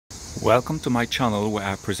Welcome to my channel where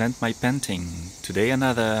I present my painting. Today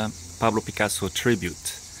another Pablo Picasso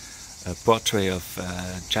tribute, a portrait of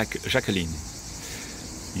Jacqueline.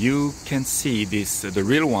 You can see this, the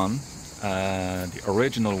real one, the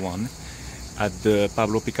original one, at the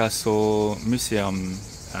Pablo Picasso Museum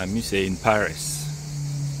in Paris.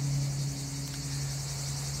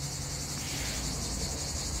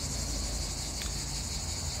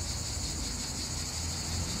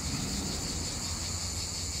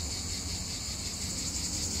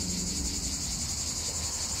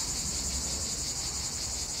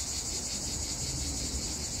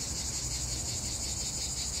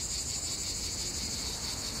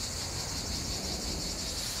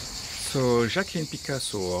 So Jacqueline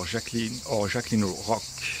Picasso, or Jacqueline Roch,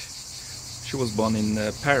 she was born in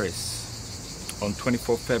Paris on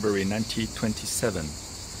 24 February 1927.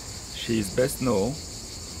 She is best known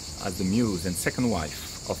as the muse and second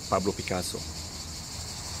wife of Pablo Picasso.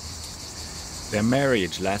 Their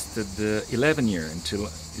marriage lasted 11 years until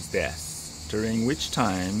his death, during which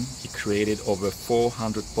time he created over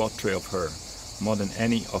 400 portraits of her, more than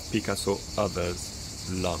any of Picasso's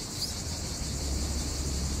others loves.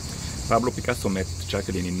 Pablo Picasso met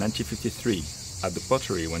Jacqueline in 1953 at the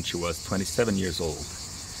pottery when she was 27 years old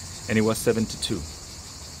and he was 72.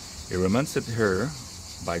 He romanced her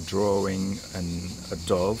by drawing a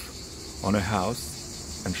dove on her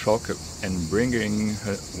house and bringing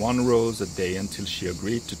her one rose a day until she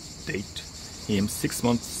agreed to date him 6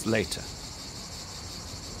 months later.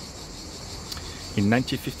 In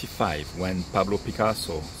 1955, when Pablo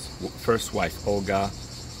Picasso's first wife Olga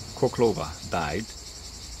Koklova died,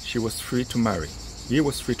 he was free to marry. They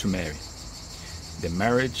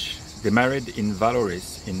married in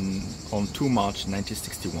Valoris on 2 March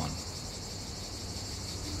 1961.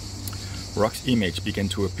 Roch's image began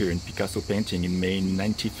to appear in Picasso painting in May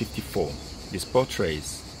 1954. These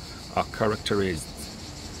portraits are characterized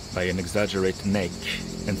by an exaggerated neck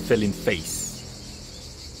and feline face.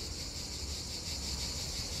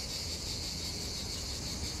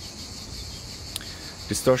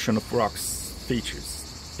 Distortion of Roch's features.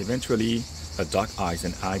 Eventually, a dark eyes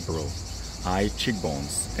and eyebrow, high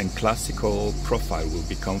cheekbones, and classical profile will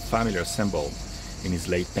become familiar symbol in his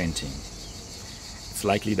late painting. It's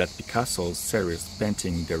likely that Picasso's serious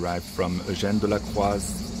painting derived from Eugène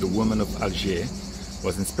Delacroix's The Woman of Algiers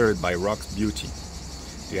was inspired by Roch's beauty.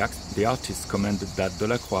 The artist commented that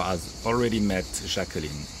Delacroix has already met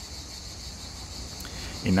Jacqueline.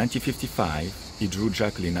 In 1955, he drew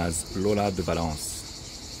Jacqueline as Lola de Valence,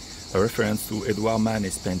 a reference to Edouard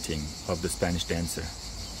Manet's painting of the Spanish dancer.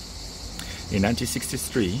 In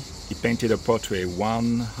 1963, he painted a portrait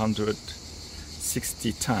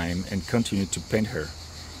 160 times and continued to paint her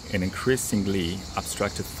in increasingly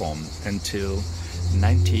abstracted form until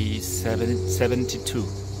 1972.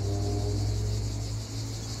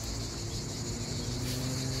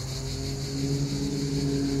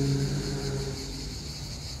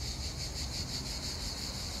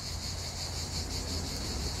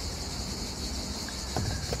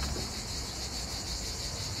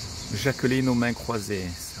 Jacqueline aux mains croisées.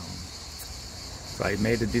 So I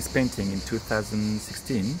made this painting in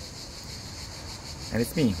 2016, and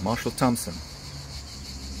it's me, Marshall Thompson.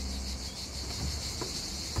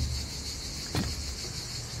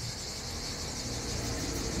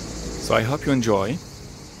 So I hope you enjoy,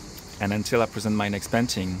 and until I present my next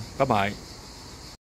painting, bye bye.